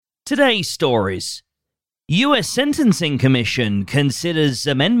Today's stories. U.S. Sentencing Commission considers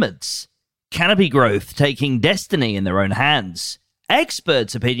amendments. Canopy Growth taking destiny in their own hands.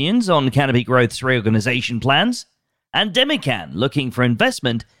 Experts' opinions on Canopy Growth's reorganization plans. And Demican looking for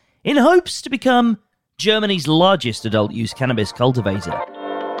investment in hopes to become Germany's largest adult-use cannabis cultivator.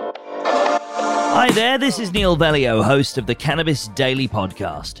 Hi there, this is Neil Velio, host of the Cannabis Daily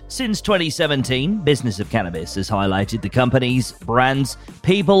Podcast. Since 2017, Business of Cannabis has highlighted the companies, brands,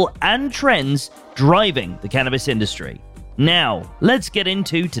 people, and trends driving the cannabis industry. Now, let's get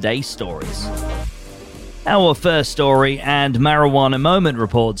into today's stories. Our first story, and Marijuana Moment,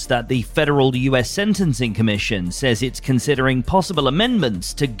 reports that the Federal U.S. Sentencing Commission says it's considering possible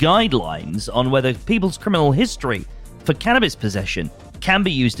amendments to guidelines on whether people's criminal history for cannabis possession can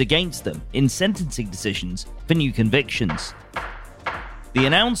be used against them in sentencing decisions for new convictions. The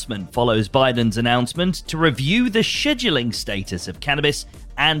announcement follows Biden's announcement to review the scheduling status of cannabis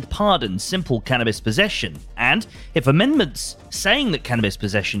and pardon simple cannabis possession, and if amendments saying that cannabis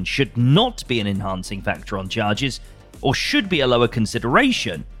possession should not be an enhancing factor on charges or should be a lower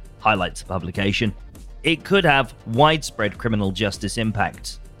consideration, highlights the publication, it could have widespread criminal justice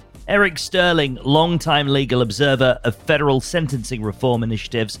impacts. Eric Sterling, longtime legal observer of federal sentencing reform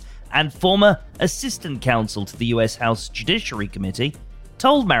initiatives and former assistant counsel to the U.S. House Judiciary Committee,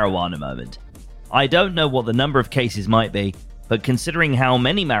 told Marijuana Moment, "I don't know what the number of cases might be, but considering how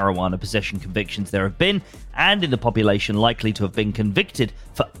many marijuana possession convictions there have been, and in the population likely to have been convicted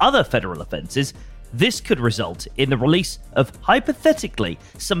for other federal offenses, this could result in the release of, hypothetically,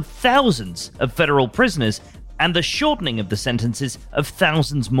 some thousands of federal prisoners and the shortening of the sentences of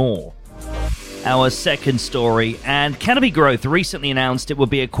thousands more." Our second story, and Canopy Growth recently announced it would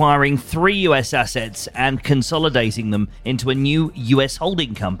be acquiring 3 US assets and consolidating them into a new US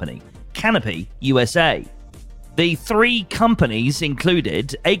holding company, Canopy USA. The 3 companies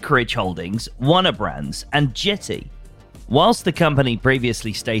included Acreage Holdings, Warner Brands, and Jetty. Whilst the company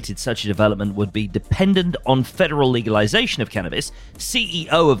previously stated such a development would be dependent on federal legalization of cannabis,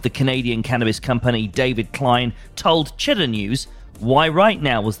 CEO of the Canadian cannabis company David Klein told Cheddar News why right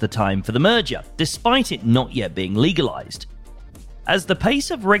now was the time for the merger, despite it not yet being legalized. As the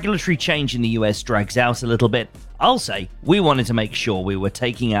pace of regulatory change in the US drags out a little bit, I'll say we wanted to make sure we were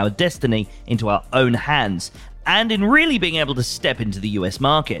taking our destiny into our own hands, and in really being able to step into the US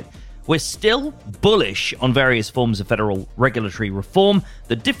market. We're still bullish on various forms of federal regulatory reform.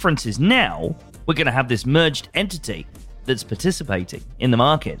 The difference is now we're going to have this merged entity that's participating in the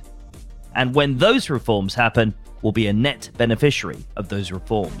market. And when those reforms happen, we'll be a net beneficiary of those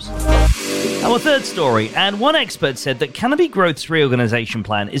reforms. Our third story, and one expert said that Canopy Growth's reorganization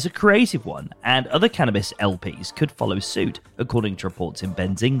plan is a creative one, and other cannabis LPs could follow suit, according to reports in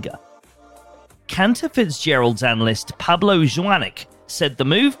Benzinga. Cantor Fitzgerald's analyst Pablo Joannick said the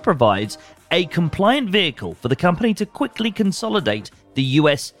move provides a compliant vehicle for the company to quickly consolidate the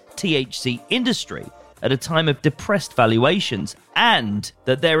US THC industry at a time of depressed valuations, and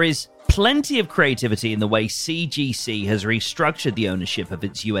that there is plenty of creativity in the way CGC has restructured the ownership of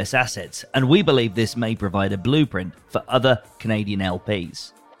its US assets, and we believe this may provide a blueprint for other Canadian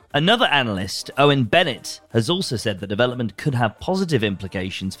LPs. Another analyst, Owen Bennett, has also said the development could have positive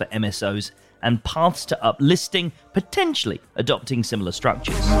implications for MSOs and paths to uplisting, potentially adopting similar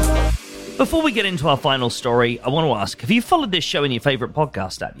structures. Before we get into our final story, I want to ask, have you followed this show in your favourite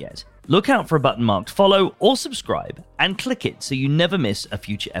podcast app yet? Look out for a button marked follow or subscribe and click it so you never miss a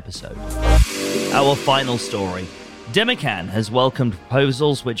future episode. Our final story. Demican has welcomed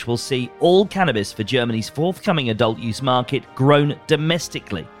proposals which will see all cannabis for Germany's forthcoming adult use market grown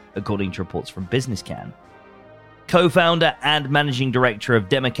domestically, according to reports from BusinessCan. Co-founder and managing director of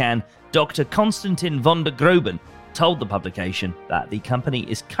Demican, Dr. Konstantin von der Groben, told the publication that the company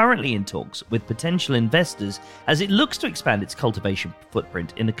is currently in talks with potential investors as it looks to expand its cultivation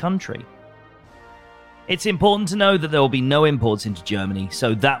footprint in the country. It's important to know that there will be no imports into Germany,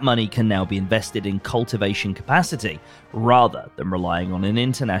 so that money can now be invested in cultivation capacity rather than relying on an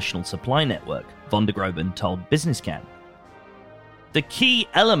international supply network, von der Groben told BusinessCan. The key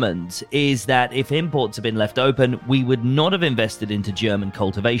element is that if imports had been left open, we would not have invested into German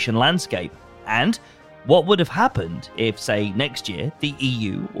cultivation landscape. And what would have happened if, say, next year, the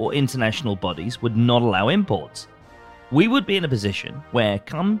EU or international bodies would not allow imports? We would be in a position where,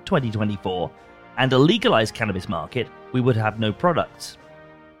 come 2024, and a legalized cannabis market, we would have no products.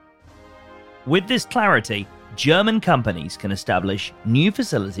 With this clarity, German companies can establish new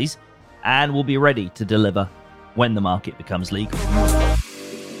facilities and will be ready to deliver when the market becomes legal.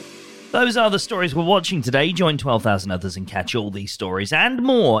 Those are the stories we're watching today. Join 12,000 others and catch all these stories and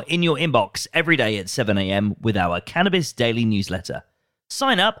more in your inbox every day at 7 a.m. with our Cannabis Daily newsletter.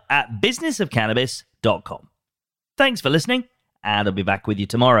 Sign up at businessofcannabis.com. Thanks for listening, and I'll be back with you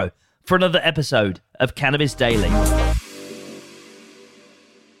tomorrow for another episode of Cannabis Daily.